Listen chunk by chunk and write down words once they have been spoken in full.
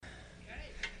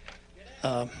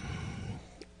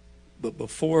But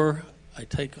before I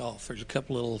take off, there's a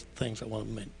couple little things I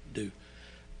want to do.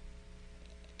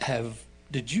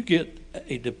 Did you get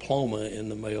a diploma in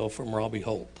the mail from Robbie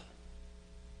Holt?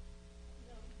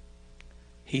 No.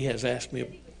 He has asked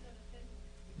me,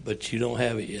 but you don't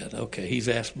have it yet. Okay,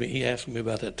 he asked me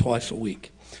about that twice a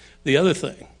week. The other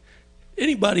thing,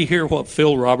 anybody hear what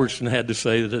Phil Robertson had to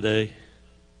say today?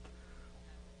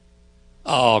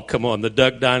 Oh, come on, the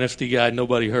Duck Dynasty guy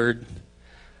nobody heard?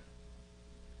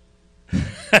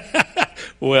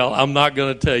 Well, I'm not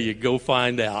going to tell you. Go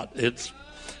find out. It's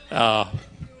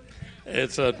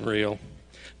unreal.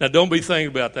 Now, don't be thinking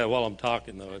about that while I'm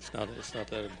talking, though. It's not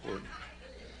that important.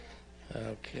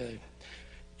 Okay.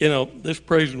 You know, this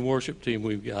praise and worship team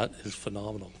we've got is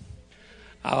phenomenal.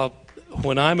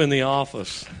 When I'm in the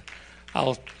office,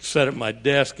 I'll sit at my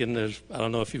desk, and I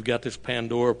don't know if you've got this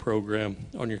Pandora program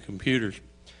on your computers,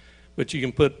 but you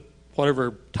can put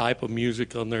whatever type of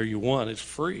music on there you want. It's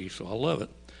free, so I love it.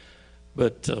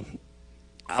 But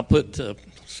I'll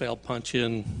punch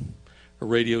in a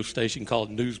radio station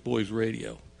called Newsboys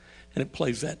Radio, and it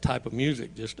plays that type of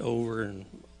music just over and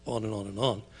on and on and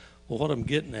on. Well, what I'm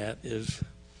getting at is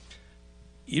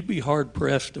you'd be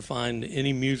hard-pressed to find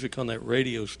any music on that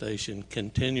radio station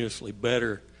continuously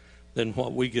better than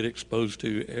what we get exposed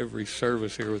to every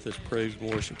service here with this praise and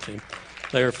worship team.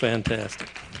 They're fantastic.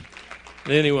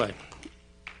 But anyway,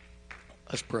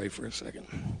 let's pray for a second.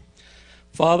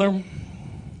 Father,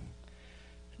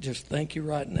 just thank you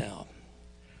right now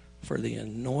for the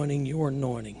anointing, your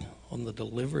anointing on the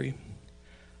delivery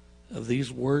of these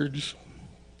words.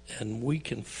 And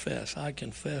I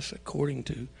confess according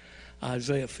to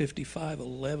Isaiah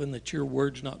 55:11 that your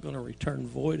word's not going to return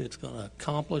void. It's going to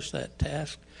accomplish that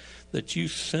task that you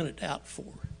sent it out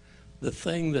for. The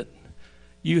thing that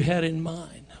you had in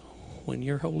mind when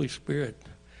your Holy Spirit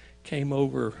came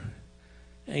over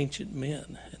ancient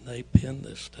men and they penned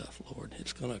this stuff, Lord.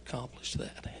 It's going to accomplish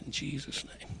that in Jesus'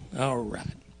 name. All right.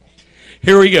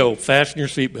 Here we go. Fasten your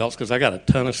seatbelts because I got a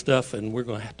ton of stuff and we're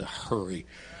going to have to hurry.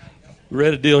 We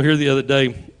read a deal here the other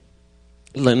day.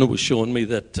 Linda was showing me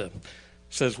that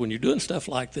says when you're doing stuff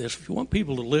like this, if you want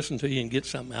people to listen to you and get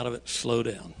something out of it, slow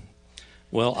down.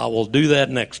 Well, I will do that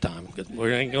next time because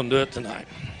we ain't going to do it tonight.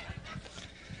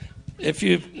 If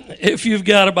you've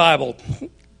got a Bible,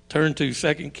 turn to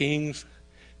 2 Kings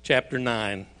chapter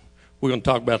 9. We're going to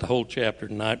talk about the whole chapter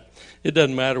tonight. It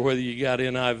doesn't matter whether you got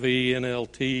NIV,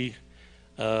 NLT,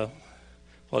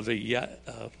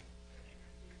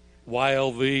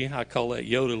 YLV, I call that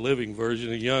Yoda Living Version,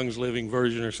 the Young's Living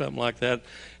Version or something like that.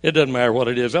 It doesn't matter what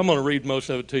it is. I'm going to read most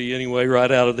of it to you anyway,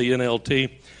 right out of the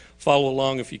NLT. Follow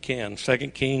along if you can. 2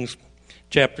 Kings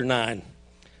chapter 9. It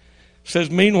says,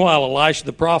 meanwhile, Elisha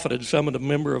the prophet had summoned a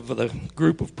member of the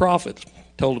group of prophets,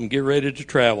 told him, get ready to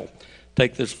travel.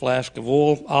 Take this flask of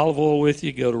olive oil with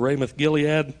you, go to Ramoth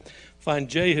Gilead, find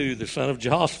Jehu, the son of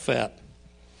Jehoshaphat,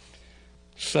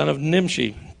 son of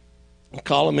Nimshi,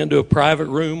 call him into a private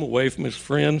room away from his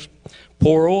friends,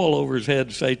 pour oil over his head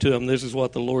and say to him, this is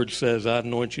what the Lord says, I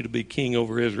anoint you to be king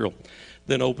over Israel.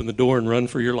 Then open the door and run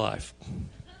for your life.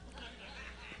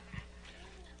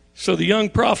 So the young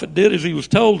prophet did as he was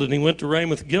told, and he went to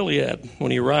Ramoth Gilead.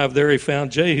 When he arrived there, he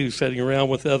found Jehu sitting around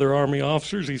with the other army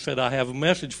officers. He said, I have a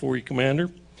message for you, Commander.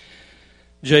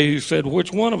 Jehu said,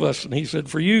 which one of us? And he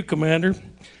said, for you, Commander.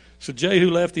 So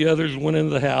Jehu left the others and went into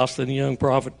the house. Then the young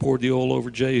prophet poured the oil over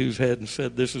Jehu's head and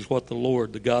said, this is what the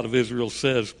Lord, the God of Israel,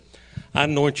 says. I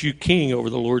anoint you king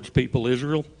over the Lord's people,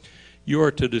 Israel. You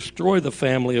are to destroy the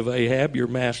family of Ahab, your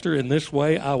master. In this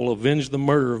way, I will avenge the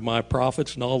murder of my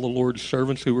prophets and all the Lord's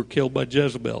servants who were killed by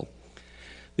Jezebel.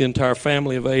 The entire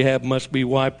family of Ahab must be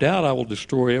wiped out. I will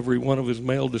destroy every one of his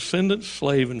male descendants,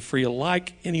 slave and free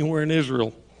alike, anywhere in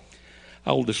Israel.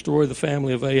 I will destroy the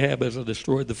family of Ahab as I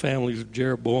destroyed the families of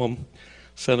Jeroboam,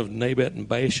 son of Nebat and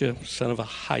Baasha, son of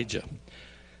Ahijah.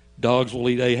 Dogs will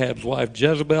eat Ahab's wife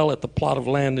Jezebel at the plot of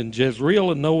land in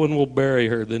Jezreel, and no one will bury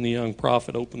her. Then the young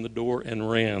prophet opened the door and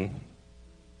ran.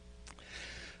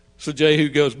 So Jehu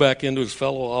goes back into his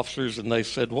fellow officers, and they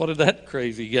said, what did that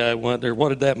crazy guy want, or what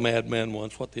did that madman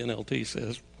want? What the NLT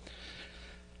says.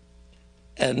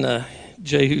 And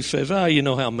Jehu says, you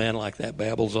know how a man like that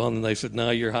babbles on. And they said,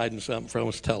 no, you're hiding something from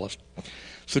us. Tell us.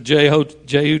 So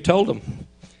Jehu told him.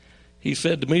 He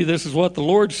said to me, this is what the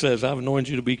Lord says. I've anointed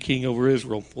you to be king over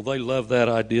Israel. Well, they loved that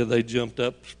idea. They jumped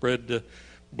up, spread the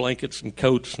blankets and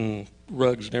coats and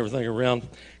rugs and everything around,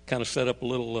 kind of set up a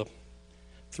little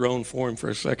throne for him for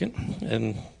a second.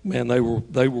 And, man, they were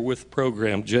with the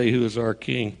program. Jehu is our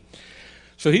king.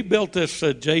 So he built this,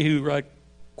 Jehu right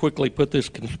quickly put this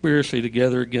conspiracy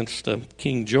together against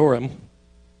King Joram.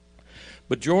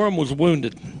 But Joram was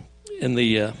wounded in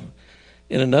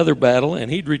another battle,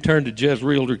 and he'd returned to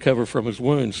Jezreel to recover from his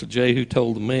wounds. So Jehu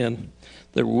told the men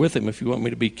that were with him, if you want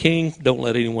me to be king, don't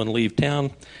let anyone leave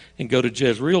town, and go to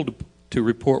Jezreel to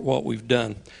report what we've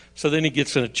done. So then he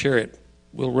gets in a chariot.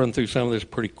 We'll run through some of this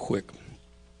pretty quick.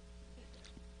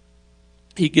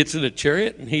 He gets in a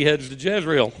chariot, and he heads to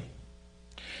Jezreel.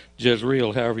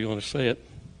 Jezreel, however you want to say it.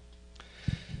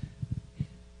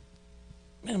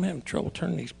 Man, I'm having trouble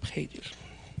turning these pages.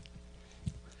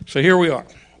 So here we are.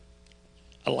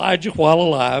 Elijah, while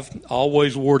alive,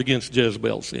 always warred against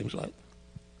Jezebel, seems like.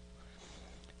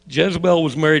 Jezebel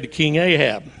was married to King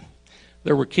Ahab.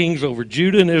 There were kings over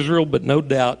Judah and Israel, but no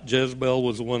doubt Jezebel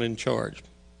was the one in charge.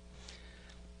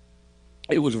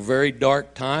 It was a very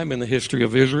dark time in the history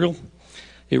of Israel.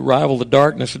 It rivaled the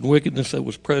darkness and wickedness that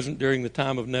was present during the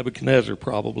time of Nebuchadnezzar,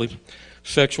 probably.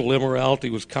 Sexual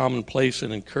immorality was commonplace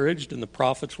and encouraged, and the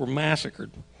prophets were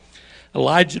massacred.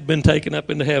 Elijah had been taken up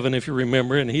into heaven, if you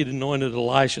remember, and he'd anointed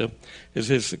Elisha as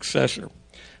his successor.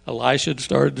 Elisha had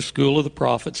started the school of the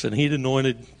prophets, and he'd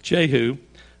anointed Jehu,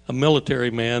 a military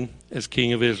man, as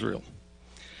king of Israel.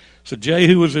 So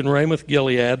Jehu was in Ramoth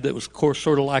Gilead. That was, of course,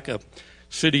 sort of like a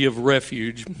city of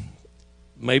refuge.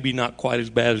 Maybe not quite as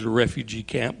bad as a refugee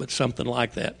camp, but something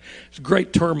like that. It's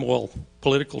great turmoil,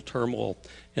 political turmoil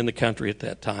in the country at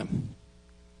that time.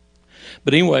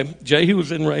 But anyway, Jehu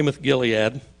was in Ramoth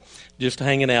Gilead, just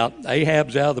hanging out.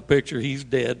 Ahab's out of the picture. He's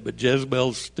dead, but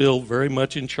Jezebel's still very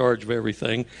much in charge of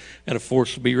everything and a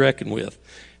force to be reckoned with.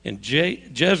 And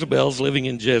Jezebel's living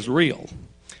in Jezreel.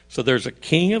 So there's a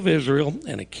king of Israel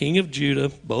and a king of Judah.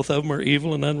 Both of them are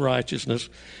evil and unrighteousness.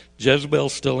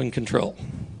 Jezebel's still in control.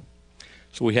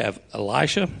 So we have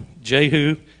Elisha,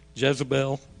 Jehu,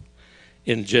 Jezebel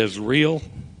in Jezreel,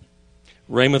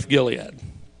 Ramoth Gilead.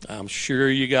 I'm sure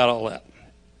you got all that.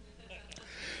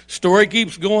 Story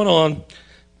keeps going on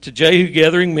to Jehu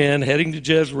gathering men, heading to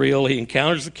Jezreel. He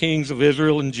encounters the kings of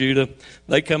Israel and Judah.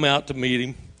 They come out to meet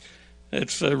him.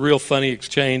 It's a real funny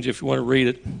exchange if you want to read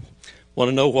it. Want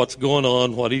to know what's going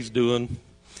on, what he's doing.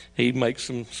 He makes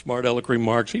some smart aleck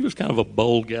remarks. He was kind of a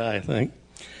bold guy, I think.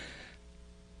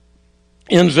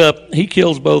 Ends up, he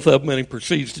kills both of them and he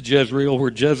proceeds to Jezreel,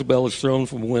 where Jezebel is thrown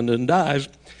from a window and dies.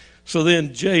 So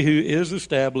then Jehu is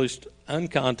established,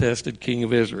 uncontested king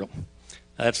of Israel.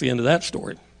 That's the end of that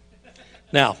story.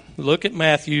 Now, look at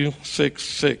Matthew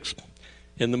 6:6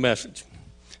 in the Message.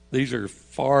 These are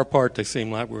far apart, they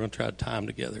seem like. We're going to try to tie them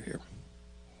together here.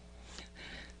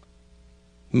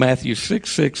 Matthew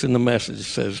 6:6 in the Message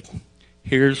says,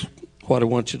 here's what I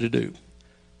want you to do.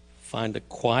 Find a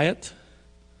quiet,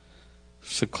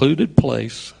 secluded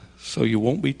place so you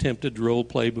won't be tempted to role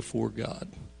play before God.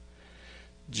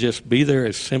 Just be there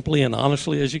as simply and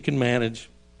honestly as you can manage.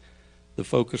 The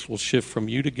focus will shift from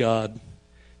you to God,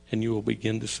 and you will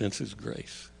begin to sense His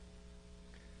grace.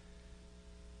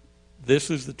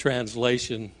 This is the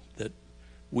translation that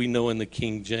we know in the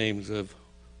King James of,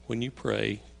 when you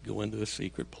pray, go into a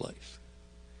secret place.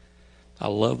 I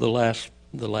love the last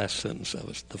sentence of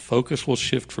it. The focus will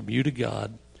shift from you to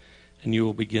God, and you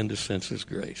will begin to sense His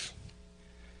grace.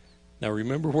 Now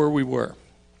remember where we were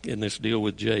in this deal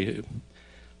with Jehu.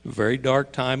 A very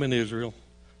dark time in Israel.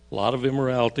 A lot of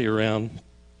immorality around.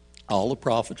 All the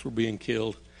prophets were being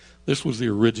killed. This was the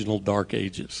original Dark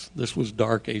Ages. This was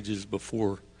Dark Ages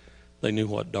before they knew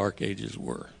what Dark Ages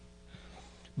were.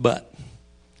 But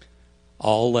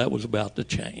all that was about to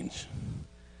change.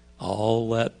 All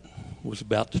that was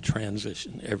about to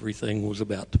transition. Everything was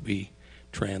about to be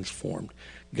transformed.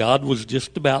 God was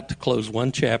just about to close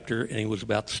one chapter, and He was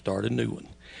about to start a new one.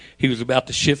 He was about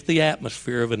to shift the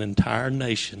atmosphere of an entire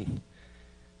nation,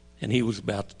 and He was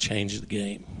about to change the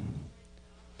game.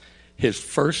 His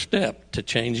first step to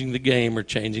changing the game or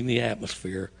changing the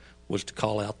atmosphere was to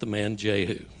call out the man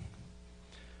Jehu.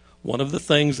 One of the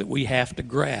things that we have to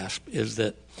grasp is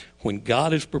that when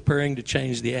God is preparing to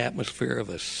change the atmosphere of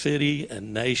a city, a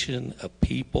nation, a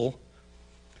people,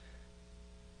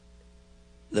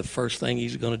 the first thing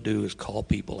He's going to do is call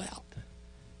people out.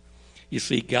 You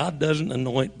see, God doesn't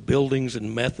anoint buildings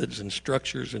and methods and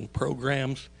structures and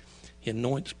programs. He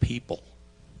anoints people.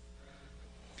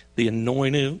 The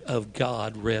anointing of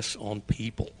God rests on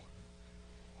people.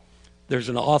 There's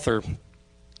an author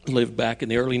who lived back in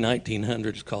the early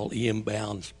 1900s called E.M.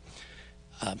 Bounds.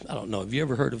 I don't know. Have you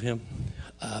ever heard of him?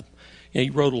 He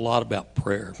wrote a lot about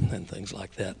prayer and things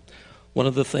like that. One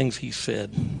of the things he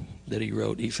said that he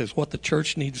wrote, he says, what the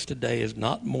church needs today is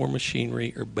not more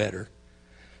machinery or better,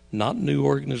 not new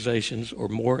organizations or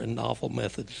more and novel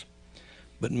methods,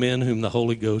 but men whom the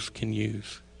Holy Ghost can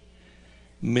use.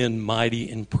 Men mighty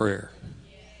in prayer.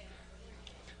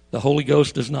 The Holy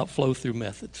Ghost does not flow through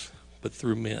methods, but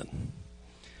through men.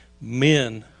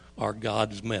 Men are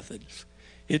God's methods.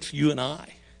 It's you and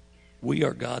I. We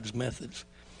are God's methods.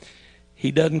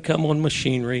 He doesn't come on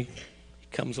machinery. He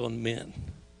comes on men.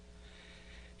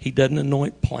 He doesn't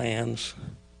anoint plans,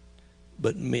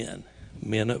 but men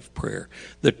of prayer.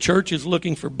 The church is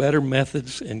looking for better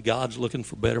methods, and God's looking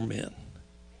for better men.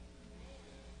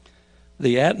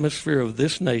 The atmosphere of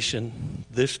this nation,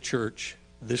 this church,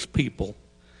 this people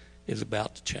is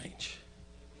about to change.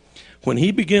 When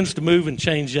he begins to move and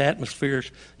change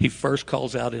atmospheres, he first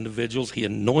calls out individuals. He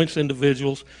anoints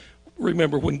individuals.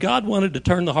 Remember, when God wanted to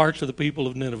turn the hearts of the people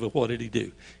of Nineveh, what did he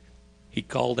do? He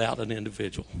called out an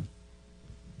individual.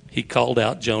 He called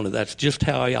out Jonah. That's just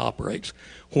how he operates.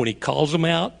 When he calls them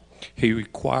out, he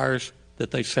requires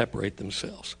that they separate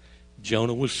themselves.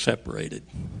 Jonah was separated.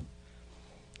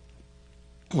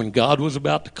 When God was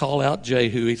about to call out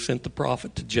Jehu, he sent the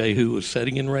prophet to Jehu, who was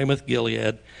sitting in Ramoth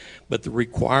Gilead. But the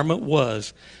requirement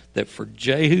was that for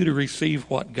Jehu to receive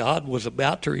what God was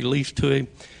about to release to him,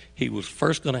 he was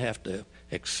first going to have to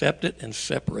accept it and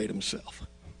separate himself.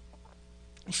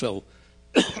 So,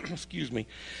 excuse me,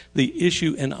 the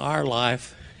issue in our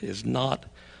life is not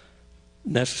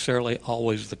necessarily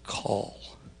always the call.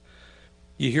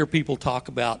 You hear people talk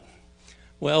about,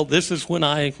 well, this is when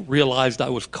I realized I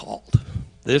was called.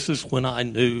 This is when I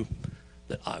knew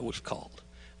that I was called.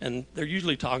 And they're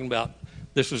usually talking about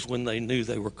this is when they knew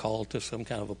they were called to some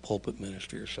kind of a pulpit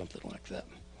ministry or something like that.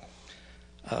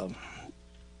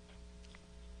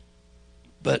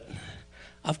 But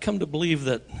I've come to believe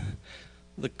that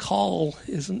the call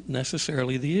isn't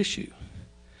necessarily the issue.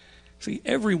 See,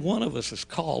 every one of us is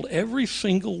called. Every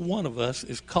single one of us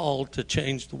is called to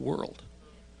change the world.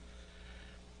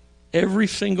 Every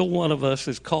single one of us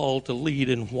is called to lead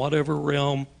in whatever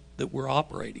realm that we're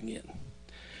operating in.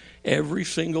 Every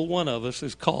single one of us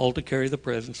is called to carry the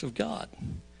presence of God.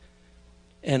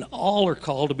 And all are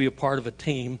called to be a part of a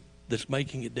team that's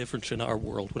making a difference in our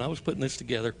world. When I was putting this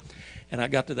together and I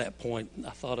got to that point,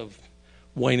 I thought of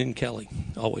Wayne and Kelly,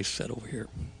 always said over here.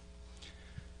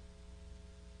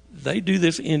 They do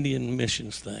this Indian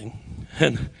missions thing.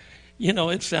 And, you know,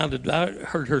 it sounded, I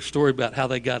heard her story about how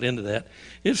they got into that.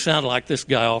 It sounded like this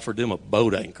guy offered them a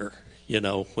boat anchor, you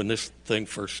know, when this thing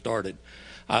first started.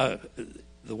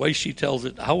 The way she tells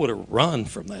it, I would have run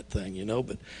from that thing, you know.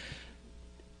 But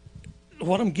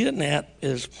what I'm getting at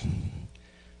is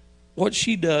what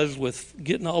she does with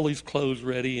getting all these clothes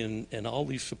ready and all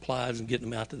these supplies and getting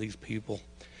them out to these people.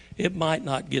 It might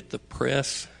not get the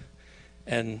press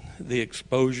and the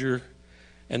exposure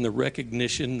and the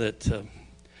recognition that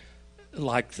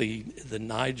like the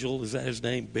Nigel, is that his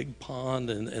name, Big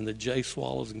Pond, and the Jay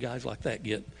Swallows and guys like that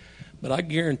get. But I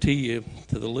guarantee you,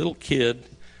 to the little kid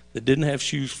that didn't have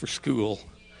shoes for school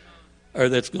or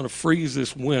that's going to freeze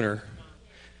this winter,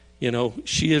 you know,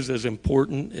 she is as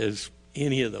important as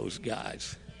any of those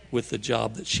guys with the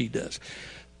job that she does.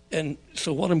 And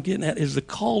so what I'm getting at is the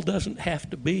call doesn't have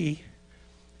to be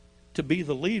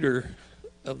the leader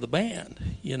of the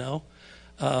band, you know.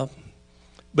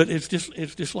 But it's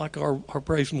just like our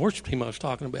praise and worship team I was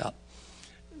talking about.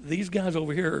 These guys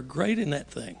over here are great in that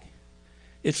thing.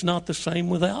 It's not the same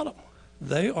without them.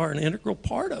 They are an integral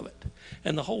part of it.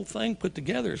 And the whole thing put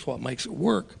together is what makes it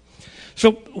work.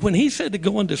 So when he said to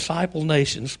go and disciple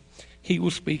nations, he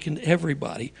was speaking to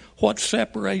everybody. What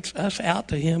separates us out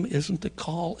to him isn't the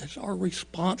call, it's our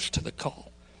response to the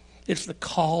call. It's the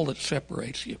call that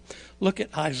separates you. Look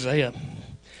at Isaiah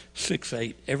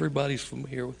 6:8. Everybody's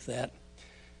familiar with that.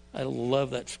 I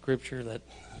love that scripture,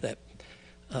 that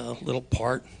little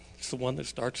part. It's the one that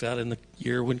starts out in the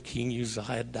year when King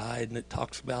Uzziah died, and it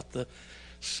talks about the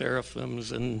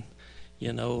seraphims and,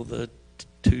 you know, the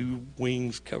two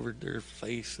wings covered their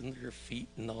face and their feet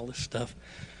and all this stuff.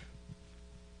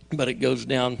 But it goes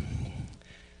down,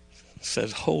 it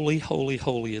says, "Holy, holy,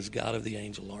 holy is God of the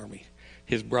angel army.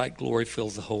 His bright glory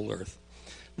fills the whole earth.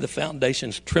 The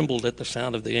foundations trembled at the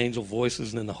sound of the angel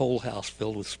voices, and then the whole house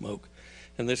filled with smoke."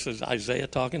 And this is Isaiah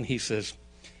talking. He says,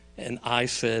 "And I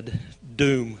said,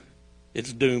 doom.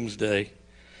 It's doomsday.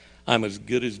 I'm as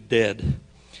good as dead.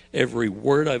 Every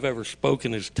word I've ever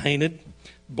spoken is tainted,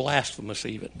 blasphemous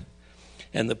even.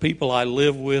 And the people I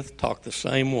live with talk the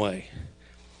same way,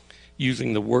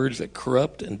 using the words that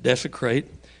corrupt and desecrate.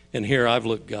 And here I've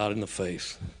looked God in the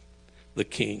face, the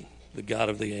King, the God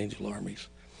of the angel armies.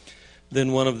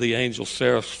 Then one of the angel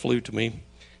seraphs flew to me.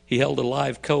 He held a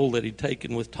live coal that he'd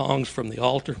taken with tongs from the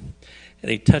altar, and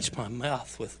he touched my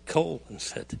mouth with coal and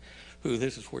said, ooh,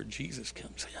 this is where Jesus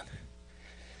comes in.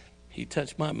 He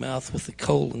touched my mouth with the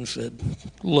coal and said,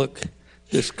 look,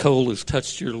 this coal has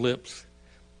touched your lips.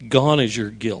 Gone is your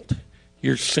guilt.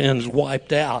 Your sins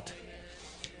wiped out.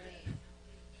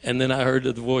 And then I heard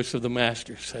the voice of the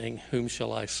Master saying, whom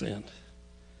shall I send?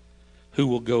 Who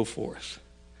will go for us?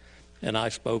 And I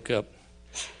spoke up,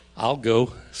 I'll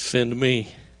go, send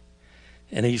me.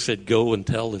 And he said, go and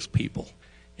tell this people.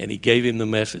 And he gave him the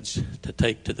message to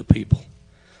take to the people.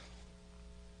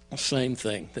 Same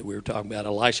thing that we were talking about.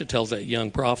 Elisha tells that young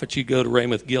prophet, you go to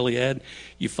Ramoth Gilead,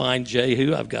 you find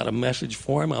Jehu, I've got a message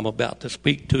for him, I'm about to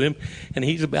speak to him, and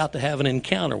he's about to have an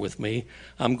encounter with me.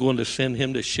 I'm going to send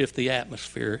him to shift the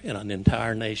atmosphere in an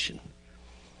entire nation.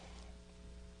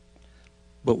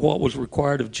 But what was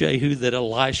required of Jehu that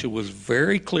Elisha was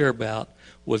very clear about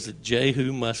was that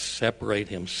Jehu must separate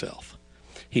himself.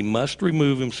 He must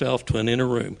remove himself to an inner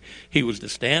room. He was to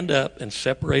stand up and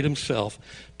separate himself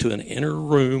to an inner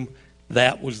room.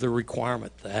 That was the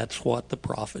requirement. That's what the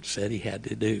prophet said he had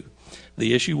to do.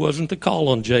 The issue wasn't the call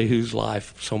on Jehu's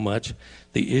life so much.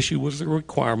 The issue was the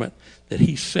requirement that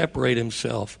he separate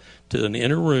himself to an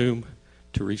inner room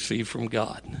to receive from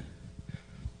God.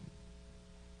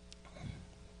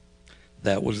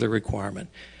 That was the requirement.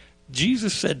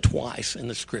 Jesus said twice in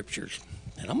the scriptures,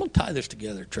 and I'm going to tie this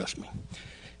together, trust me.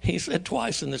 He said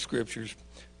twice in the scriptures,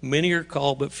 many are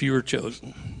called but few are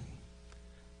chosen.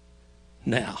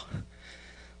 Now,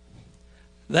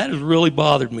 that has really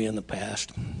bothered me in the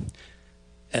past.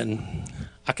 And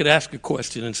I could ask a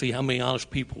question and see how many honest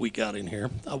people we got in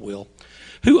here. I will.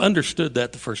 Who understood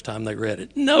that the first time they read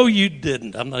it? No, you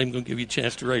didn't. I'm not even going to give you a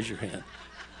chance to raise your hand.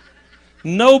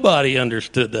 Nobody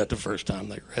understood that the first time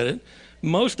they read it.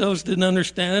 Most of us didn't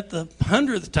understand it the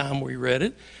 100th time we read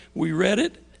it. We read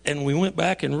it, and we went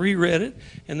back and reread it,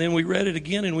 and then we read it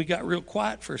again, and we got real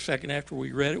quiet for a second after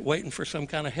we read it, waiting for some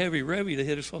kind of heavy revy to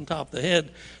hit us on top of the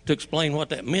head to explain what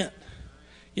that meant.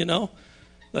 You know,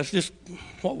 that's just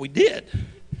what we did.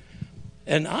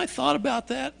 And I thought about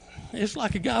that. It's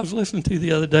like a guy I was listening to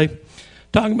the other day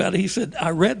talking about it. He said,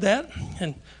 I read that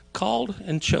and called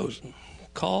and chosen.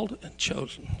 Called and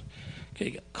chosen. Okay,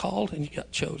 you got called and you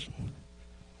got chosen.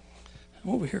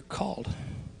 I'm over here called.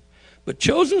 But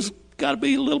chosen's got to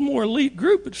be a little more elite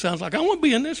group, it sounds like. I want to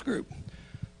be in this group.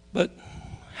 But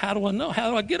how do I know? How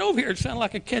do I get over here? It sounded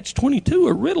like a catch-22,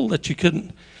 a riddle that you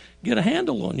couldn't get a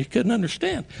handle on. You couldn't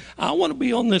understand. I want to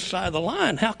be on this side of the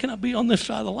line. How can I be on this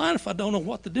side of the line if I don't know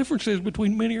what the difference is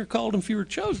between many are called and few are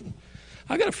chosen?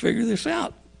 I got to figure this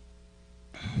out.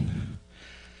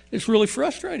 It's really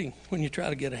frustrating when you try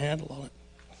to get a handle on it.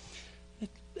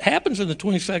 It happens in the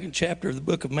 22nd chapter of the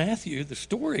book of Matthew. The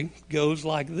story goes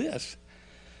like this.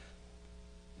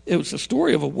 It was the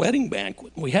story of a wedding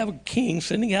banquet. We have a king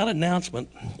sending out an announcement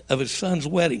of his son's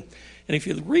wedding. And if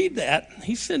you read that,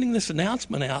 he's sending this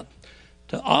announcement out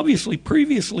to obviously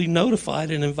previously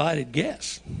notified and invited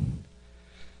guests.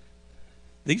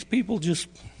 These people this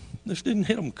didn't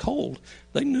hit them cold.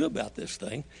 They knew about this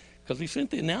thing because he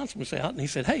sent the announcements out and he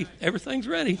said, hey, everything's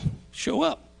ready. Show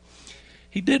up.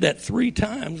 He did that 3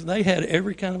 times. They had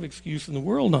every kind of excuse in the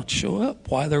world not to show up,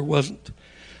 why there wasn't,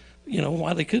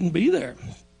 why they couldn't be there.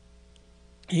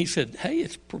 He said, hey,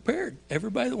 it's prepared.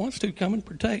 Everybody that wants to, come and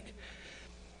partake.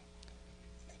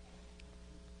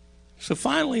 So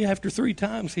finally, after 3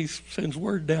 times, he sends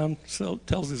word down,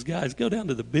 tells his guys, go down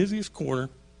to the busiest corner,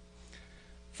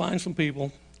 find some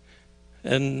people,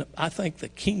 and I think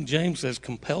that King James says,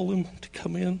 compel them to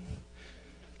come in.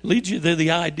 Leads you to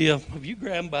the idea of you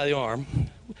grab them by the arm,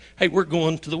 hey, we're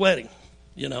going to the wedding,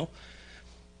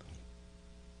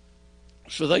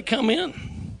 So they come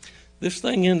in. This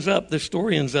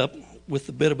story ends up with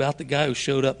the bit about the guy who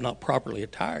showed up not properly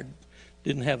attired,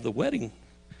 didn't have the wedding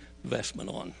vestment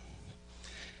on.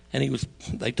 And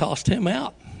they tossed him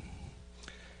out.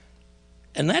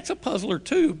 And that's a puzzler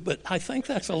too, but I think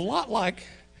that's a lot like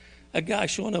a guy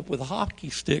showing up with a hockey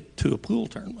stick to a pool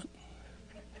tournament.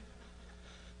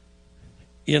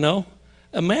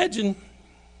 Imagine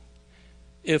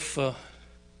if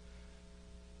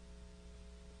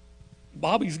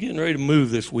Bobby's getting ready to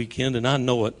move this weekend, and I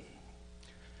know it.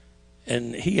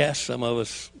 And he asks some of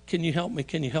us, can you help me?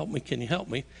 Can you help me? Can you help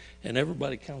me? And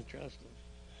everybody kind of tries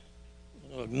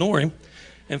to ignore him.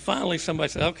 And finally somebody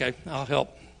said, okay, I'll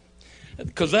help.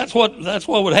 Because that's what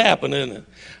would happen, isn't it?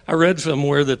 I read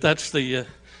somewhere that's the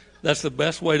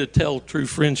best way to tell true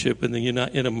friendship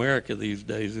in America these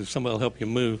days, is somebody will help you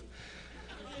move.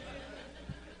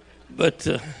 But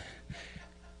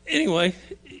anyway,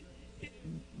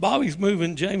 Bobby's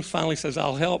moving. James finally says,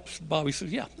 I'll help. Bobby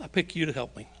says, yeah, I pick you to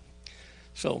help me.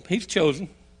 So he's chosen.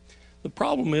 The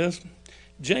problem is,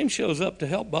 James shows up to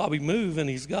help Bobby move, and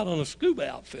he's got on a scuba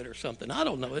outfit or something. I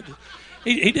don't know.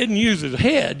 He didn't use his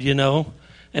head,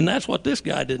 And that's what this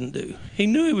guy didn't do. He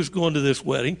knew he was going to this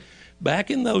wedding.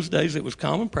 Back in those days, it was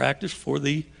common practice for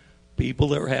the people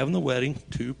that were having the wedding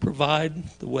to provide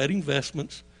the wedding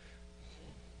vestments.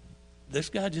 This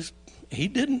guy he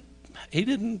didn't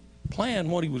plan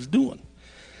what he was doing.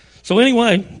 So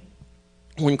anyway,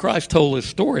 when Christ told this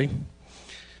story,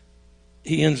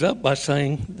 he ends up by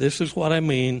saying, this is what I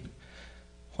mean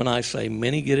when I say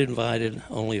many get invited,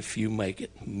 only a few make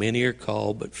it. Many are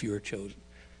called, but few are chosen.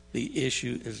 The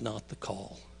issue is not the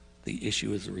call. The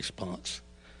issue is the response.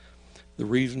 The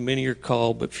reason many are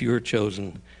called, but few are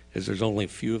chosen is there's only a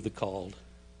few of the called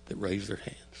that raise their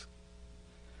hands.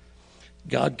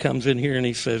 God comes in here and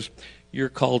he says, you're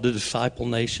called to disciple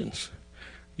nations.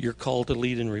 You're called to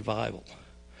lead in revival.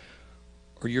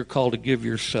 Or you're called to give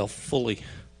yourself fully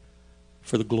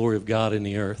for the glory of God in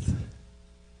the earth.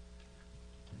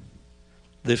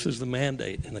 This is the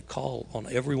mandate and the call on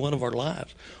every one of our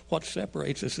lives. What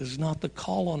separates us is not the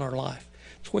call on our life.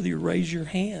 It's whether you raise your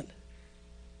hand.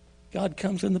 God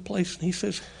comes in the place and he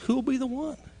says, who will be the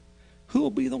one? Who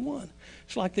will be the one?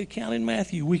 It's like the account in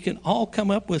Matthew. We can all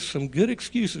come up with some good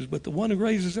excuses, but the one who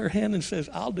raises their hand and says,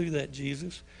 I'll do that,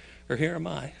 Jesus. Or here am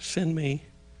I, send me.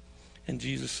 And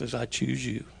Jesus says, I choose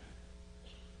you.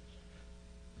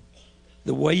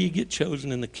 The way you get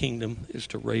chosen in the kingdom is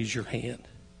to raise your hand.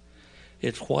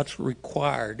 It's what's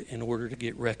required in order to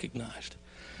get recognized.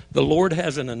 The Lord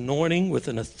has an anointing with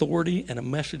an authority and a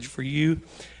message for you,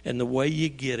 and the way you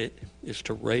get it is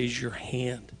to raise your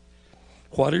hand.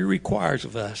 What He requires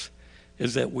of us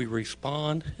is that we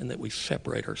respond and that we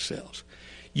separate ourselves.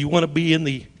 You want to be in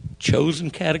the chosen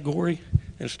category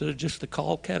instead of just the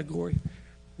called category?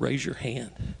 Raise your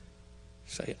hand.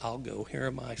 Say, I'll go. Here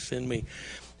am I. Send me.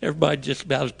 Everybody just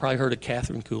about has probably heard of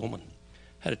Catherine Kuhlman.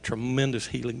 Had a tremendous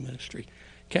healing ministry.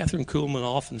 Catherine Kuhlman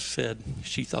often said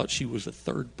she thought she was the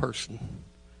third person,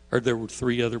 or there were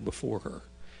three other before her.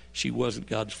 She wasn't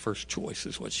God's first choice,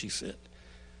 is what she said.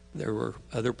 There were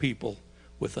other people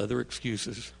with other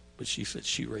excuses, but she said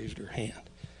she raised her hand.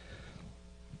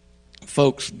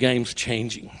 Folks, game's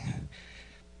changing.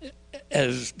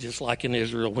 As just like in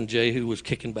Israel, when Jehu was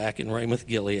kicking back in Ramoth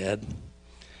Gilead,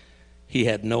 he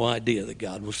had no idea that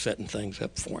God was setting things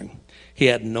up for him. He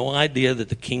had no idea that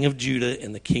the king of Judah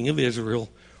and the king of Israel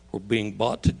were being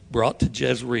brought to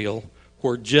Jezreel,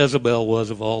 where Jezebel was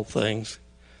of all things.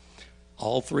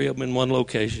 All three of them in one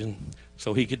location,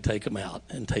 so he could take them out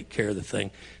and take care of the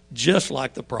thing. Just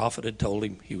like the prophet had told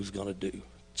him he was going to do.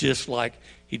 Just like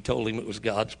he told him it was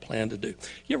God's plan to do.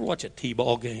 You ever watch a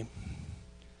T-ball game?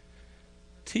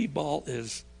 T-ball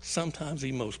is sometimes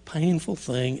the most painful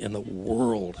thing in the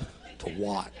world to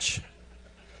watch.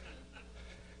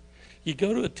 You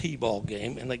go to a T-ball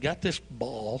game and they got this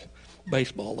ball,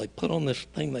 baseball, they put on this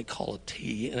thing they call a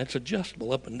tee, and it's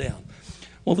adjustable up and down.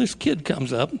 Well, this kid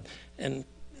comes up and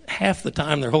half the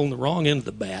time they're holding the wrong end of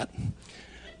the bat.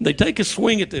 They take a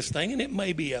swing at this thing, and it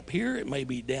may be up here, it may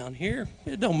be down here.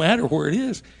 It don't matter where it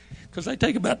is, because they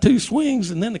take about two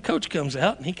swings, and then the coach comes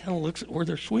out, and he kind of looks at where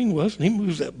their swing was, and he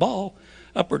moves that ball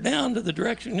up or down to the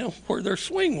direction, where their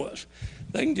swing was.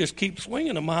 They can just keep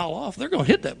swinging a mile off. They're going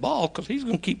to hit that ball because he's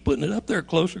going to keep putting it up there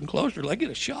closer and closer till they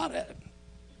get a shot at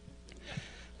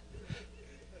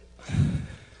it.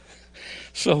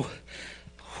 So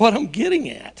what I'm getting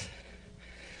at,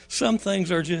 some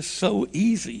things are just so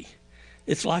easy.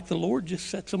 It's like the Lord just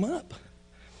sets them up.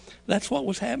 That's what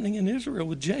was happening in Israel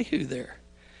with Jehu there.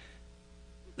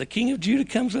 The king of Judah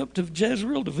comes up to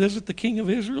Jezreel to visit the king of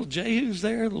Israel. Jehu's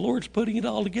there. The Lord's putting it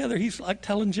all together. He's like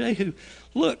telling Jehu,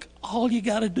 look, all you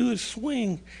got to do is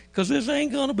swing, because this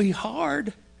ain't going to be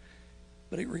hard,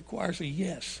 but it requires a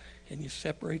yes. And you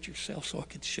separate yourself so I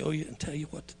can show you and tell you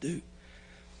what to do.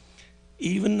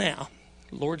 Even now,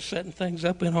 the Lord's setting things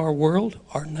up in our world,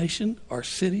 our nation, our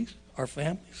cities, our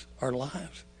families, our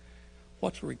lives.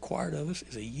 What's required of us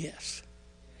is a yes.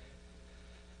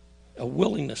 A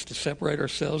willingness to separate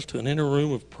ourselves to an inner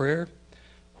room of prayer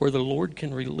where the Lord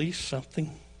can release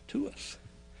something to us.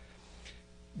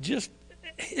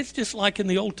 It's just like in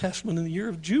the Old Testament in the year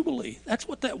of Jubilee. That's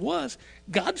what that was.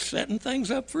 God's setting things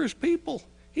up for His people.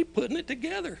 He's putting it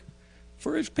together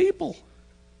for His people.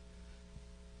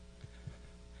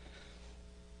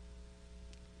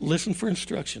 Listen for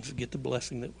instructions to get the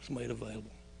blessing that was made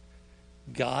available.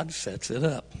 God sets it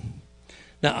up.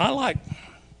 Now, I like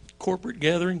corporate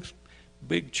gatherings,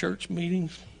 big church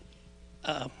meetings.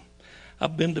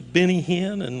 I've been to Benny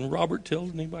Hinn and Robert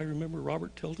Tilton. Anybody remember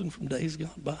Robert Tilton from days gone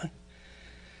by?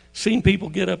 Seen people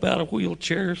get up out of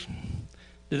wheelchairs.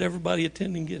 Did everybody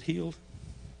attending get healed?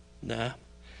 Nah.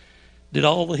 Did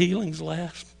all the healings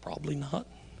last? Probably not.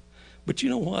 But you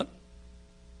know what?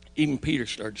 Even Peter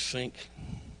started to sink.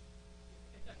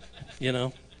 you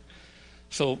know.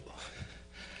 So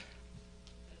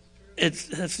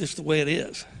that's just the way it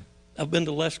is. I've been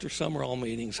to Lester Summerall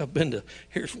meetings.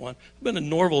 Here's one. I've been to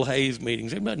Norval Hayes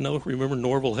meetings. Anybody remember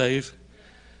Norval Hayes?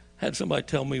 Had somebody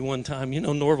tell me one time,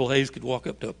 Norval Hayes could walk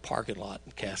up to a parking lot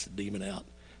and cast a demon out,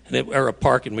 or a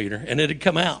parking meter, and it'd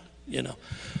come out,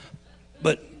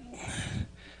 But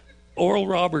Oral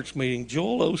Roberts meeting,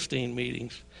 Joel Osteen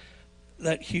meetings,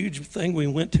 that huge thing we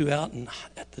went to out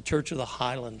at the Church of the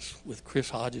Highlands with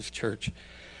Chris Hodges Church,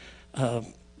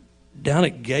 down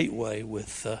at Gateway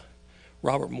with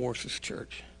Robert Morris's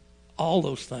church. All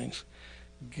those things,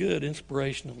 good,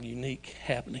 inspirational, unique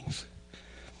happenings.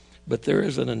 But there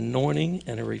is an anointing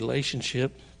and a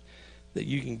relationship that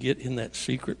you can get in that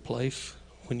secret place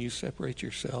when you separate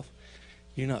yourself.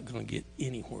 You're not going to get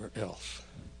anywhere else.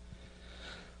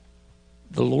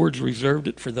 The Lord's reserved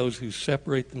it for those who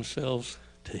separate themselves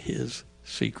to his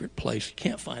secret place. You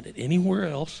can't find it anywhere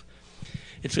else.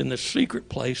 It's in the secret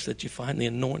place that you find the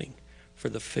anointing for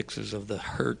the fixes of the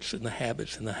hurts and the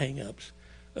habits and the hang-ups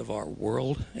of our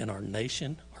world and our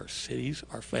nation, our cities,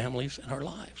 our families, and our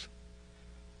lives.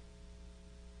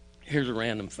 Here's a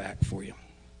random fact for you.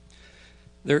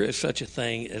 There is such a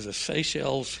thing as a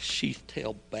Seychelles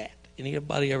sheath-tailed bat.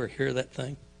 Anybody ever hear that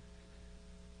thing?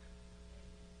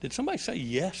 Did somebody say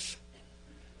yes?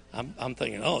 I'm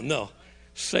thinking, oh, no.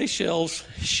 Seychelles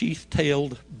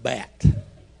sheath-tailed bat.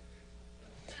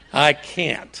 I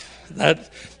can't.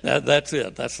 That's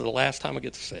it. That's the last time I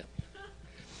get to say it.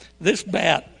 This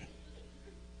bat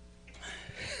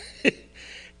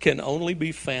can only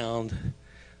be found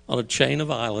on a chain of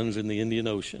islands in the Indian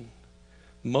Ocean,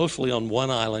 mostly on one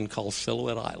island called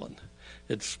Silhouette Island.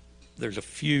 There's a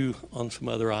few on some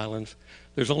other islands.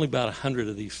 There's only about 100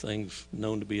 of these things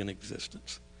known to be in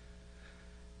existence.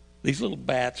 These little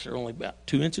bats are only about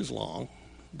 2 inches long.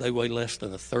 They weigh less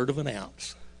than 1/3 of an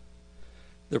ounce.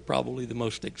 They're probably the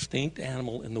most extinct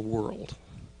animal in the world.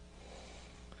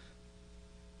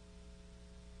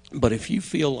 But if you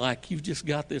feel like you've just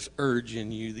got this urge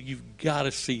in you that you've got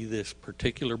to see this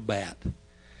particular bat,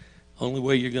 only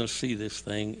way you're going to see this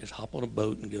thing is hop on a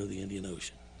boat and go to the Indian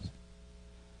Ocean.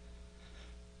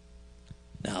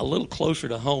 Now, a little closer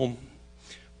to home,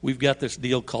 we've got this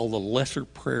deal called the lesser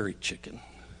prairie chicken.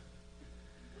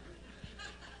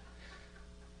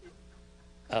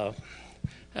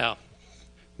 Now,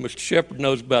 Mr. Shepherd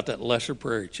knows about that lesser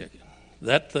prairie chicken.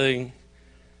 That thing,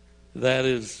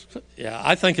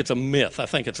 I think it's a myth. I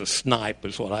think it's a snipe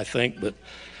is what I think. But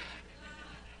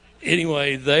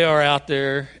anyway, they are out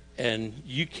there, and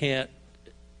you can't,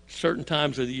 certain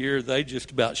times of the year, they just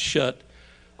about shut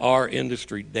our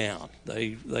industry down.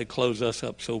 They close us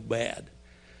up so bad.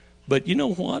 But you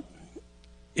know what?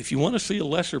 If you want to see a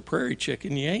lesser prairie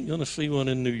chicken, you ain't going to see one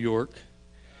in New York.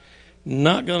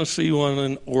 Not going to see one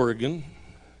in Oregon.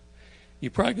 You're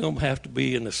probably going to have to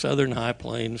be in the southern high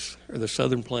plains or the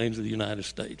southern plains of the United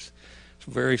States. It's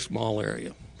a very small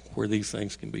area where these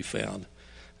things can be found,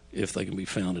 if they can be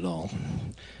found at all.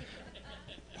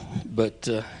 But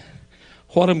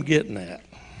what I'm getting at,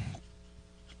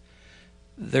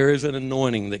 there is an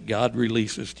anointing that God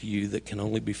releases to you that can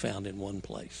only be found in one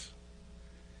place.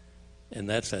 And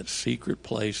that's that secret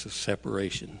place of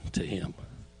separation to him.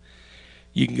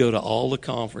 You can go to all the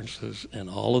conferences and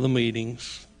all of the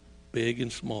meetings, big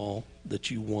and small, that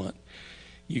you want.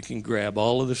 You can grab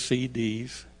all of the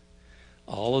CDs,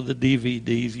 all of the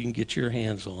DVDs you can get your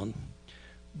hands on,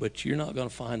 but you're not going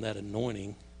to find that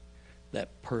anointing,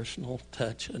 that personal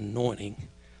touch anointing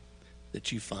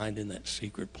that you find in that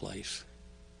secret place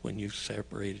when you've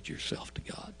separated yourself to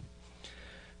God.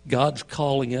 God's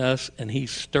calling us, and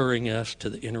he's stirring us to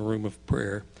the inner room of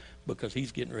prayer because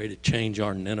he's getting ready to change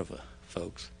our Nineveh,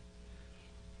 folks.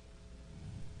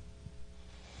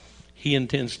 He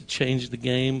intends to change the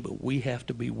game, but we have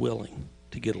to be willing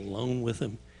to get alone with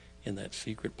him in that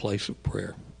secret place of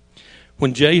prayer.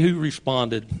 When Jehu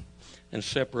responded and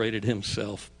separated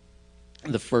himself,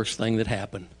 the first thing that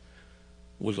happened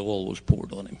was oil was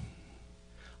poured on him.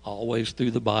 Always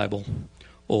through the Bible,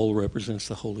 oil represents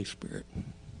the Holy Spirit.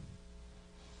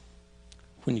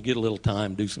 When you get a little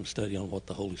time, do some study on what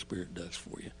the Holy Spirit does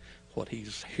for you, what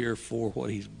he's here for,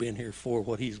 what he's been here for,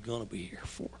 what he's going to be here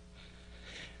for.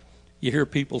 You hear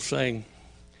people saying,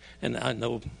 and I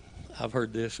know I've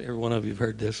heard this, every one of you have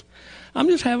heard this, I'm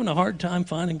just having a hard time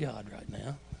finding God right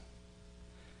now.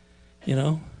 You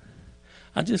know,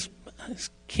 I just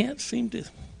can't seem to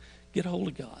get a hold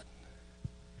of God.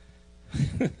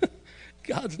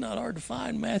 God's not hard to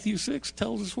find. Matthew 6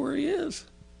 tells us where he is.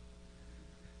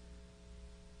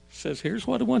 It says, here's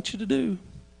what I want you to do.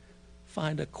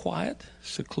 Find a quiet,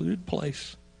 secluded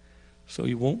place. So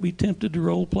you won't be tempted to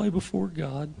role play before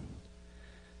God.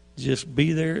 Just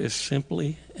be there as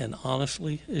simply and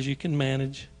honestly as you can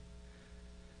manage.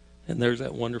 And there's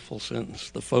that wonderful sentence.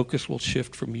 The focus will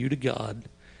shift from you to God,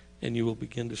 and you will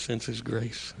begin to sense His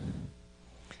grace.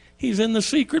 He's in the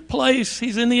secret place.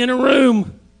 He's in the inner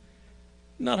room.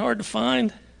 Not hard to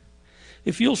find.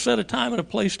 If you'll set a time and a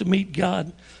place to meet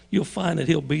God, you'll find that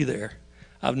He'll be there.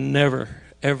 I've never,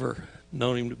 ever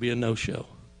known Him to be a no-show.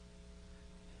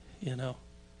 You know.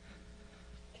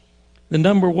 The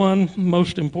number one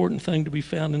most important thing to be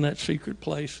found in that secret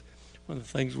place, one of the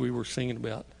things we were singing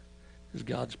about, is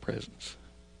God's presence.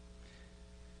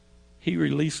 He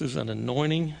releases an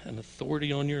anointing, an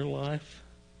authority on your life.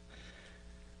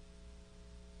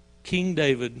 King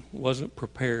David wasn't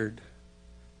prepared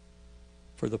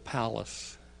for the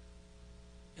palace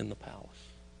in the palace.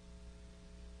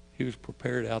 He was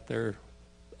prepared out there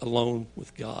alone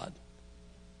with God.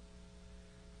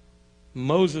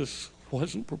 Moses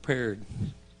wasn't prepared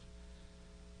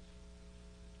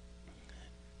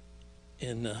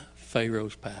in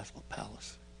Pharaoh's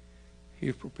palace. He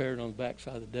was prepared on the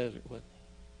backside of the desert, wasn't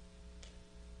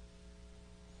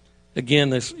he?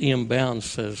 Again, this E.M. Bounds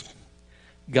says,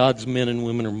 God's men and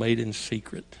women are made in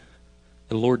secret.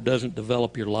 The Lord doesn't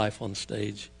develop your life on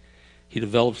stage. He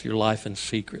develops your life in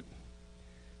secret.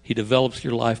 He develops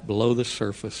your life below the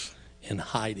surface in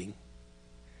hiding.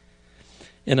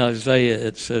 In Isaiah,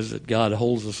 it says that God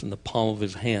holds us in the palm of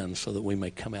His hand so that we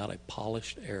may come out a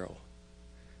polished arrow.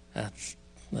 That's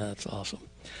awesome.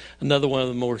 Another one of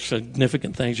the more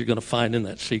significant things you're going to find in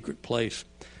that secret place,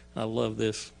 I love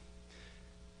this,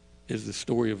 is the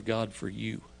story of God for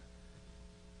you.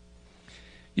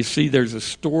 You see, there's a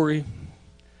story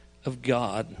of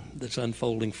God that's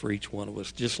unfolding for each one of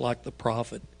us, just like the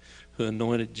prophet who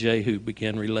anointed Jehu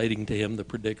began relating to him the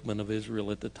predicament of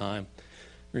Israel at the time.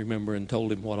 Remember, and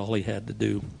told him what all he had to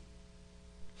do.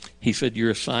 He said,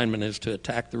 your assignment is to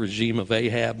attack the regime of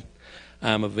Ahab. I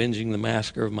am avenging the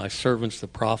massacre of my servants, the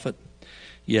prophet.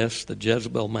 Yes, the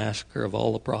Jezebel massacre of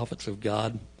all the prophets of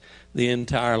God. The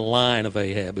entire line of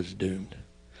Ahab is doomed.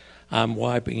 I'm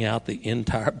wiping out the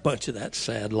entire bunch of that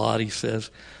sad lot, he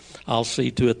says. I'll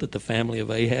see to it that the family of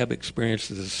Ahab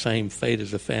experiences the same fate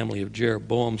as the family of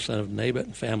Jeroboam, son of Nebat,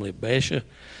 and family of Baasha,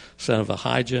 son of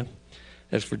Ahijah.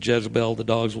 As for Jezebel, the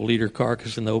dogs will eat her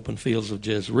carcass in the open fields of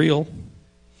Jezreel.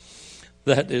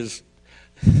 That is,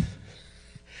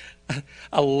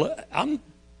 I'm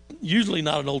usually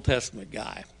not an Old Testament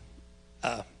guy,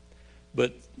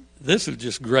 but this is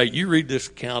just great. You read this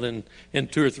account in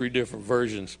 2 or 3 different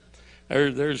versions.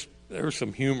 There's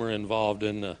some humor involved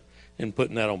in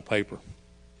putting that on paper.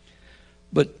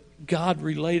 But God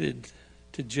related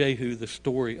to Jehu the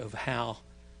story of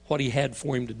what He had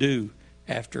for him to do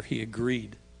after he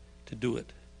agreed to do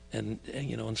it and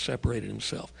separated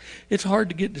himself. It's hard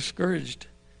to get discouraged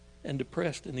and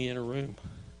depressed in the inner room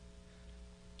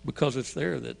because it's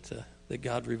there that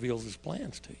God reveals His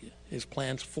plans to you, His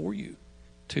plans for you,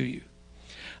 to you.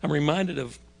 I'm reminded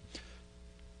of,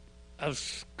 I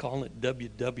was calling it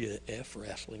WWF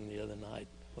wrestling the other night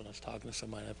when I was talking to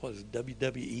somebody. What is it,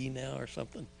 WWE now or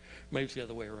something? Maybe it's the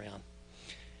other way around.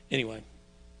 Anyway,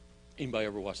 anybody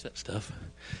ever watch that stuff?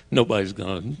 Nobody's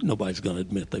gonna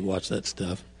admit they watch that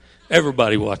stuff.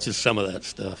 Everybody watches some of that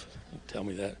stuff. Tell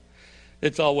me that.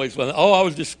 It's always fun. Oh, I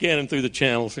was just scanning through the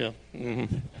channels. Yeah.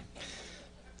 Mm-hmm.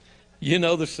 You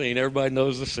know the scene. Everybody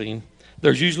knows the scene.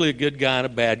 There's usually a good guy and a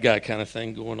bad guy kind of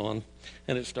thing going on,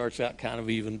 and it starts out kind of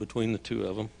even between the two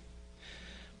of them.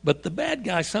 But the bad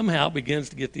guy somehow begins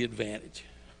to get the advantage.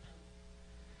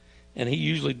 And he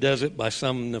usually does it by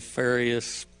some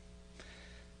nefarious,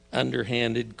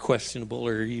 underhanded, questionable,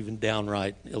 or even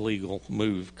downright illegal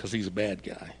move because he's a bad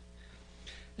guy.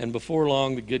 And before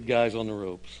long, the good guy's on the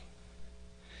ropes,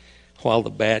 while the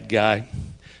bad guy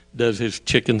does his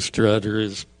chicken strut or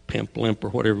his pimp limp or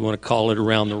whatever you want to call it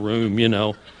around the room,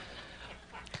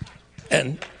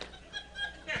 And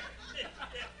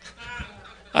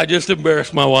I just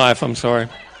embarrassed my wife. I'm sorry.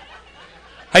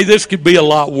 Hey, this could be a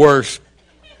lot worse.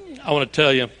 I want to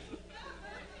tell you.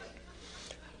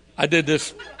 I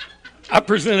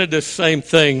presented this same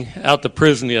thing out to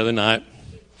prison the other night.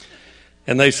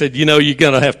 And they said, you're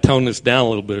going to have to tone this down a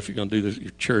little bit if you're going to do this at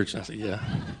your church. And I said, yeah.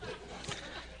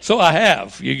 So I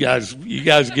have. You guys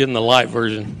are getting the light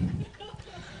version.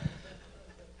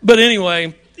 But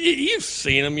anyway, you've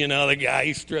seen him, the guy,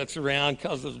 he struts around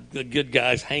because the good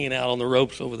guy's hanging out on the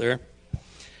ropes over there.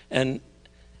 And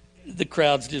the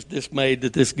crowd's just dismayed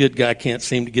that this good guy can't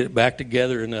seem to get it back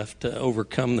together enough to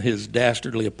overcome his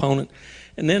dastardly opponent.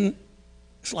 And then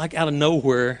it's like out of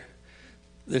nowhere,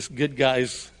 this good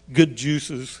guy's good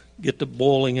juices get to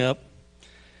boiling up,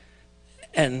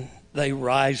 And they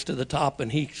rise to the top,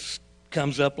 and he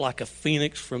comes up like a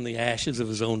phoenix from the ashes of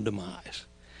his own demise.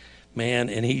 Man,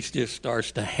 and he just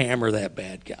starts to hammer that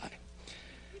bad guy.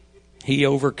 He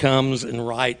overcomes, and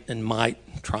right and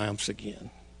might triumphs again.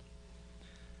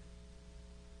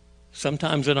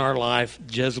 Sometimes in our life,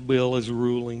 Jezebel is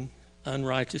ruling.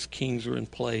 Unrighteous kings are in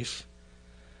place.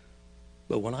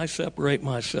 But when I separate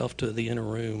myself to the inner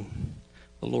room,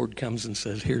 the Lord comes and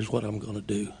says, here's what I'm going to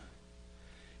do.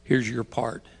 Here's your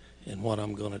part in what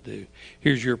I'm going to do.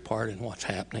 Here's your part in what's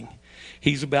happening.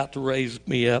 He's about to raise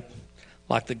me up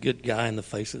like the good guy in the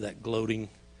face of that gloating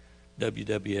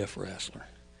WWF wrestler.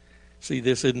 See,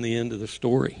 this isn't the end of the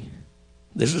story.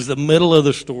 This is the middle of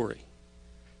the story.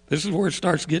 This is where it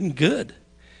starts getting good.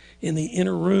 In the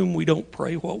inner room, we don't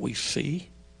pray what we see.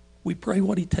 We pray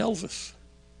what he tells us.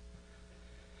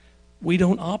 We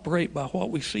don't operate by what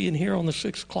we see and hear on the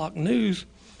 6 o'clock news.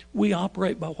 We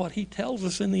operate by what he tells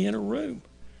us in the inner room.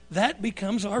 That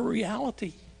becomes our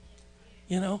reality.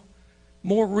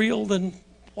 More real than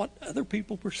what other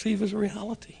people perceive as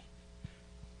reality.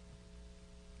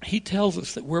 He tells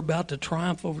us that we're about to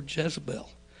triumph over Jezebel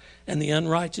and the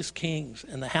unrighteous kings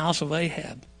and the house of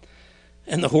Ahab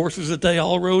and the horses that they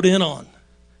all rode in on.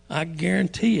 I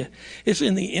guarantee you, it's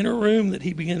in the inner room that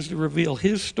he begins to reveal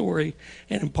his story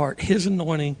and impart his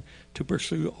anointing to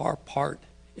pursue our part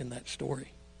in that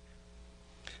story.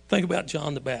 Think about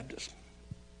John the Baptist.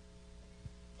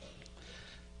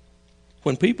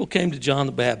 When people came to John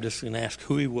the Baptist and asked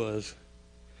who he was,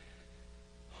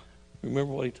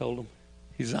 remember what he told them?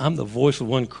 He said, I'm the voice of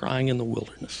one crying in the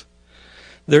wilderness.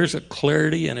 There's a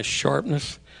clarity and a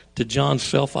sharpness to John's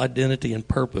self-identity and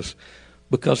purpose,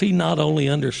 because he not only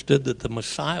understood that the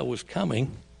Messiah was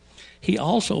coming, he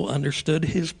also understood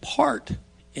his part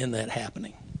in that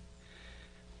happening.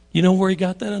 You know where he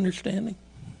got that understanding?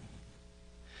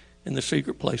 In the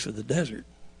secret place of the desert.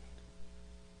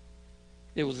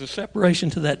 It was the separation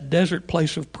to that desert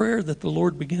place of prayer that the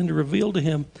Lord began to reveal to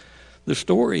him the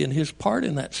story and his part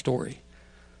in that story.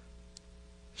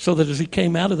 So that as he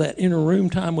came out of that inner room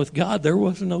time with God, there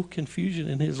was no confusion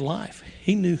in his life.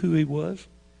 He knew who he was,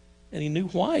 and he knew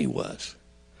why he was.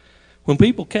 When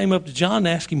people came up to John and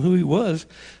asked him who he was,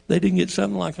 they didn't get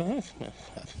something like, I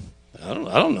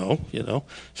don't know.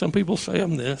 Some people say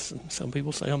I'm this, and some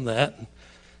people say I'm that.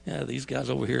 And, these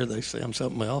guys over here, they say I'm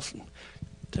something else. And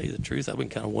to tell you the truth, I've been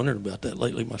kind of wondering about that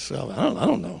lately myself. I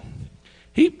don't know.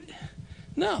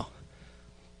 No.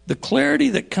 The clarity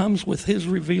that comes with his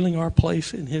revealing our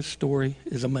place in his story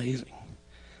is amazing.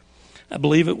 I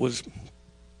believe it was,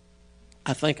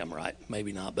 I think I'm right,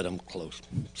 maybe not, but I'm close,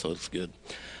 so it's good.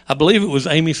 I believe it was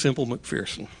Aimee Semple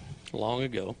McPherson long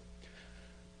ago.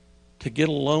 To get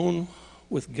alone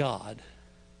with God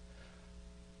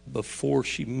before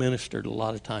she ministered, a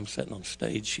lot of times sitting on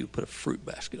stage, she would put a fruit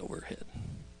basket over her head.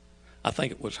 I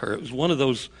think it was her. It was one of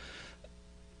those,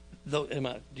 do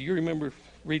you remember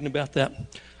reading about that?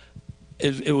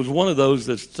 It was one of those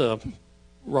that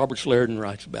Robert Sheridan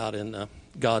writes about in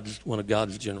one of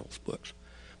God's General's books.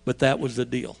 But that was the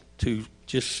deal, to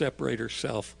just separate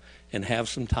herself and have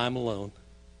some time alone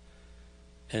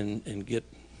and get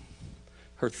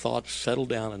her thoughts settled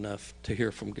down enough to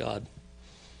hear from God.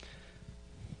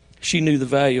 She knew the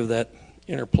value of that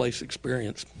inner place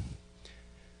experience.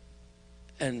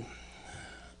 And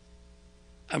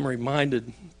I'm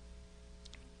reminded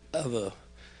of a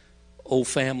old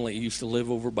family who used to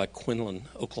live over by Quinlan,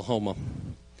 Oklahoma.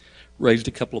 Raised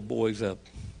a couple of boys up.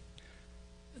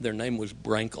 Their name was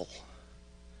Brankle.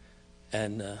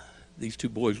 And these two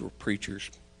boys were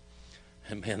preachers.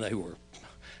 And man,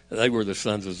 they were the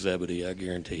sons of Zebedee, I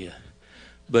guarantee you.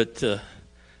 But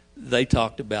they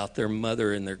talked about their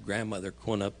mother and their grandmother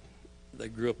growing up. They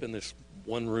grew up in this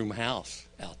one-room house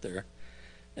out there.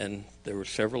 And there were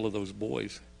several of those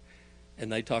boys.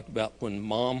 And they talked about when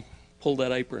Mom pulled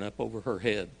that apron up over her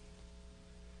head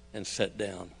and sat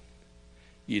down,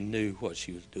 you knew what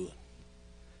she was doing.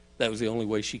 That was the only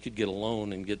way she could get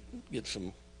alone and get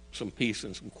some peace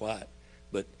and some quiet.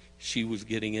 But she was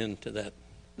getting into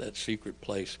that secret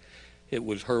place. It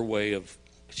was her way of,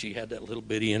 she had that little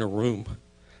bitty inner room.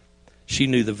 She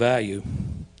knew the value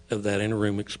of that inner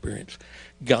room experience.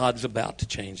 God's about to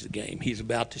change the game. He's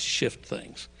about to shift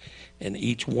things. And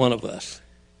each one of us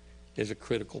is a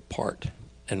critical part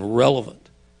and relevant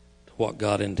to what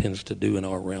God intends to do in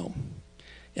our realm.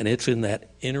 And it's in that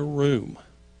inner room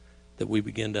that we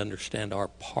begin to understand our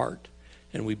part,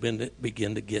 and we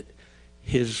begin to get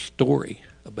his story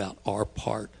about our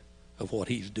part of what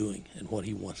he's doing and what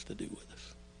he wants to do with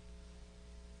us.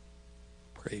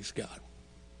 Praise God.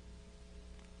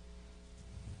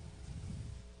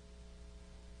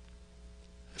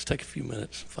 Let's take a few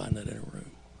minutes and find that inner room.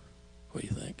 What do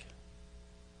you think?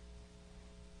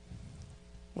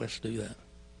 Let's do that.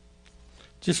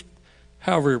 Just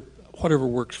whatever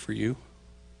works for you,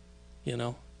 you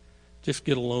know. Just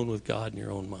get alone with God in your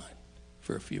own mind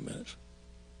for a few minutes.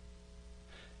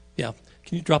 Yeah.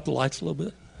 Can you drop the lights a little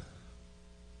bit?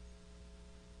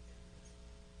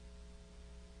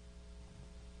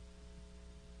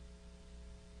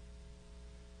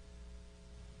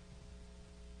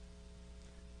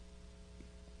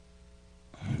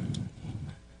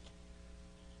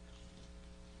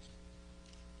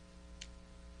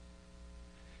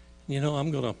 You know,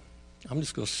 I'm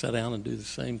just gonna sit down and do the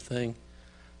same thing.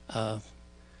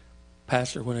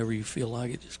 Pastor, whenever you feel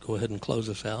like it, just go ahead and close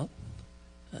us out,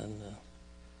 and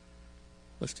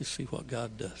let's just see what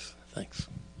God does. Thanks.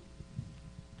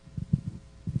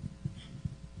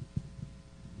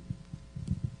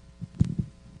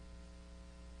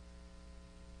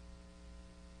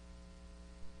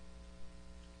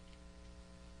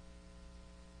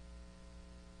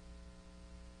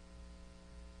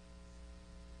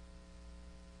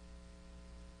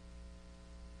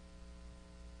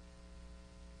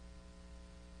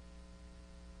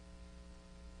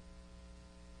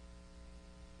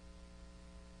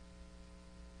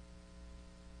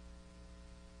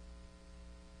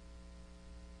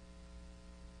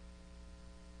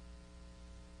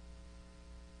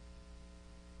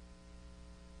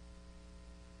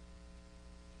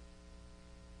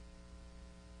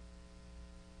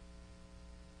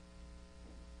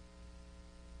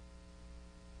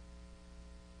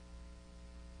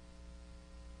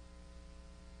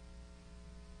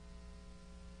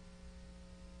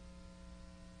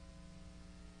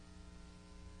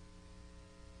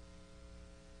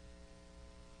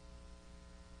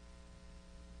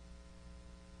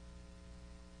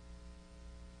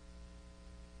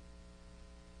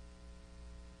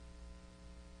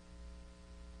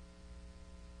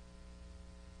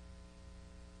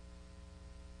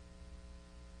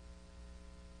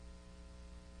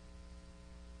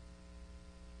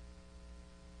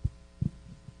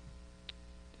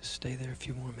 Just stay there a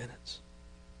few more minutes.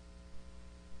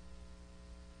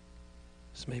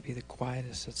 This may be the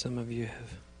quietest that some of you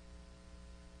have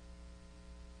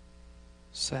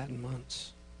sat in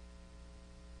months.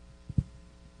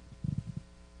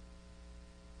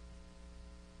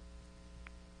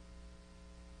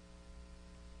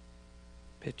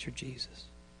 Picture Jesus.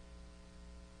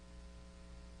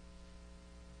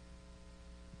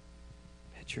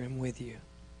 Picture him with you.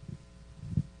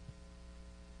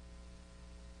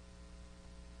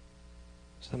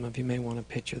 Some of you may want to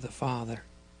picture the Father.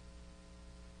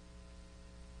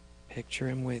 Picture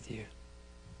him with you.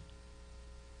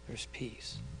 There's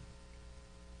peace.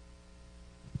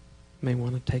 You may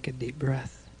want to take a deep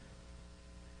breath.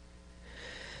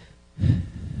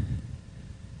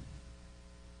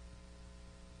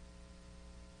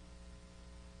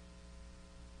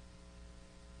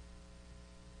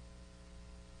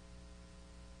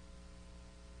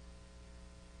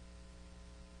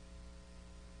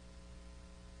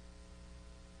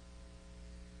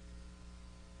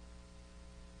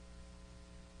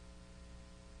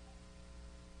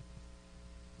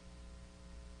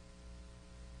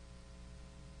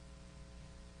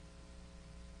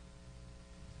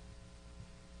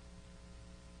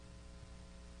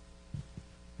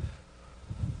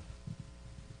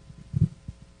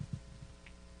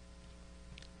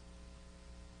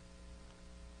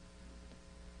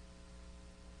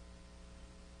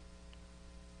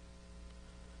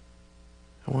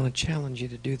 I want to challenge you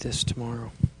to do this tomorrow.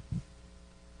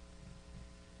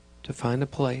 To find a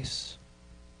place.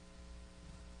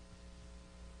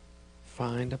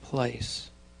 Find a place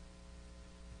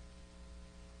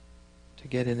to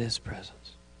get in his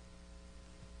presence.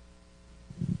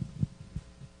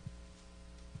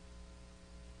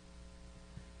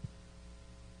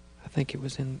 I think it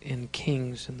was in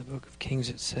Kings, in the book of Kings,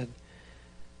 it said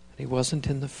that he wasn't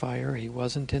in the fire, he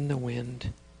wasn't in the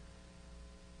wind,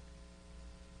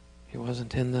 he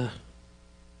wasn't in the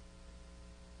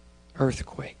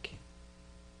earthquake,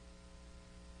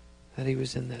 that he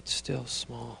was in that still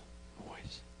small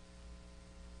voice.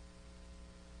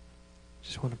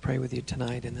 Just want to pray with you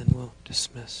tonight, and then we'll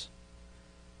dismiss.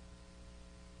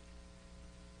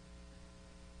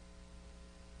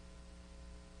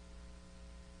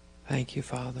 Thank you,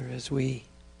 Father, as we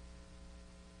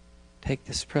take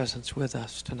this presence with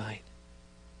us tonight.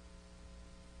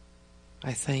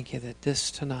 I thank you that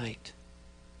this tonight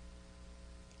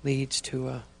leads to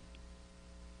a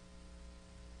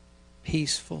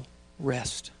peaceful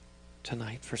rest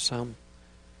tonight for some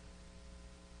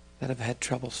that have had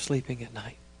trouble sleeping at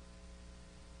night.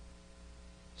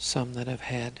 some that have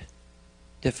had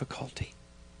difficulty.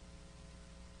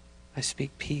 I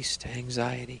speak peace to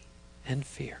anxiety and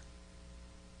fear.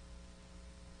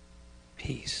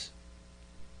 Peace.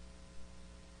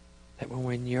 That when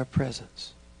we're in your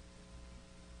presence,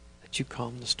 that you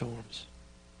calm the storms.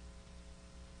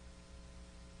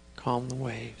 Calm the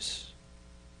waves.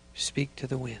 Speak to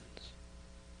the winds.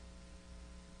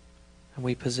 And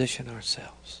we position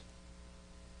ourselves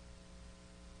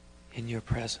in your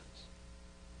presence.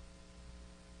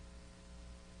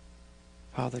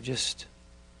 Father, just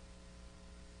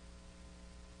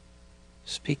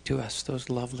speak to us those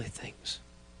lovely things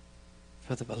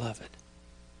for the beloved.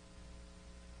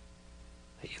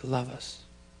 That you love us.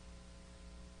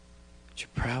 That you're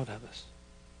proud of us.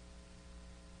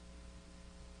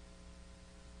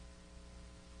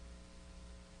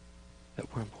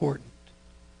 That we're important,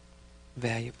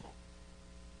 valuable.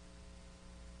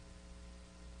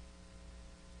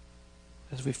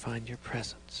 As we find your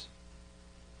presence.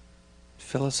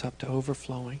 Fill us up to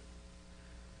overflowing.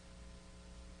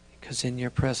 Because in your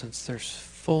presence there's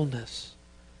fullness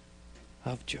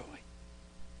of joy.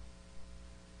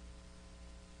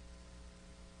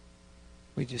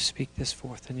 We just speak this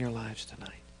forth in your lives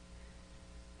tonight.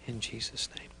 In Jesus'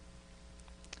 name.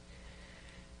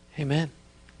 Amen.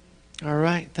 All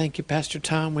right. Thank you, Pastor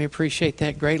Tom. We appreciate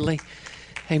that greatly.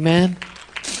 Amen.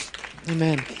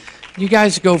 Amen. You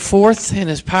guys go forth in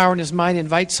His power and His might.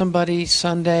 Invite somebody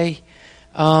Sunday.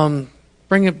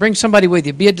 Bring somebody with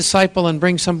you. Be a disciple and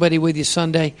bring somebody with you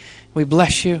Sunday. We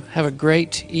bless you. Have a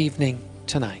great evening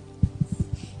tonight.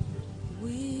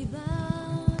 We bow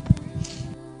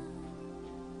down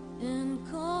and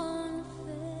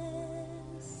confess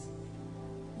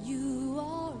you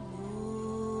are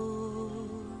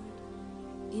Lord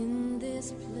in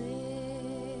this place.